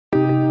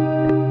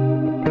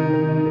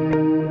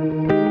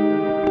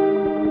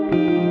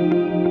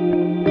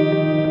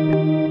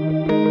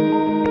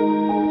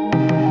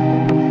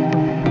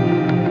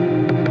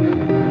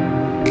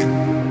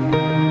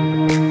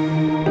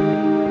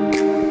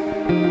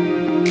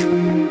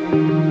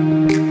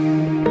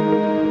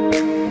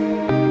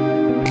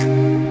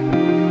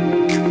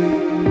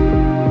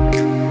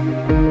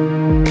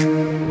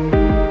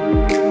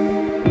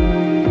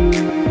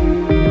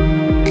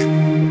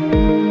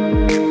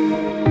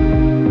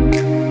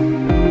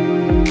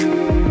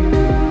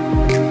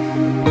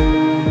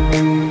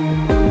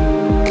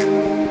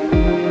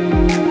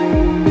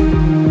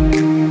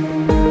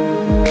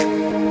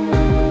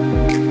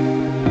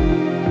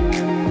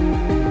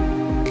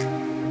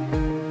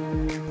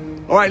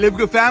All right,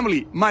 LiveGood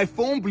family, my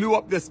phone blew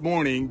up this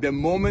morning the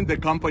moment the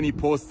company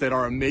posted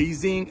our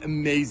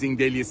amazing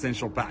daily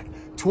essential pack,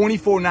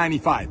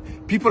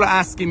 $24.95. People are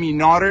asking me,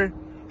 Nauder,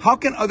 how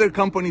can other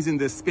companies in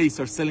this space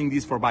are selling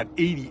these for about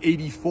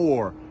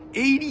 $84?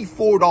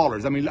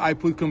 I mean, I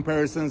put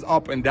comparisons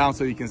up and down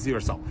so you can see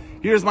yourself.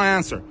 Here's my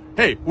answer.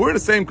 Hey, we're the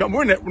same company.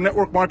 We're a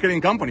network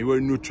marketing company. We're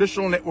a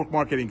nutritional network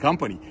marketing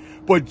company.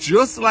 But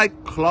just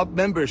like club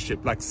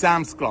membership, like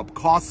Sam's Club,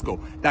 Costco,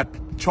 that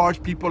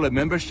charge people a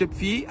membership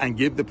fee and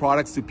give the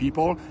products to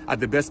people at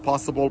the best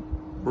possible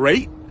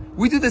rate,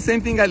 we do the same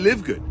thing at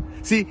LiveGood.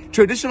 See,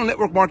 traditional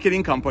network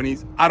marketing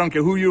companies, I don't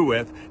care who you're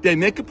with, they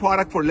make a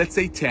product for, let's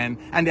say, 10,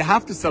 and they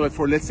have to sell it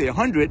for, let's say,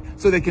 100,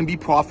 so they can be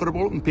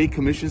profitable and pay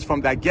commissions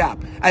from that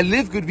gap. At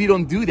LiveGood, we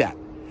don't do that.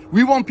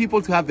 We want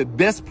people to have the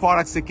best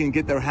products they can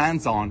get their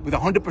hands on with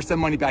 100%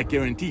 money back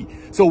guarantee.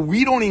 So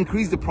we don't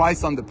increase the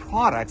price on the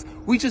products.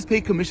 We just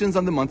pay commissions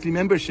on the monthly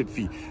membership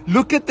fee.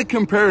 Look at the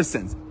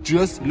comparisons.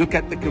 Just look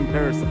at the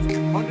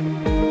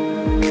comparisons.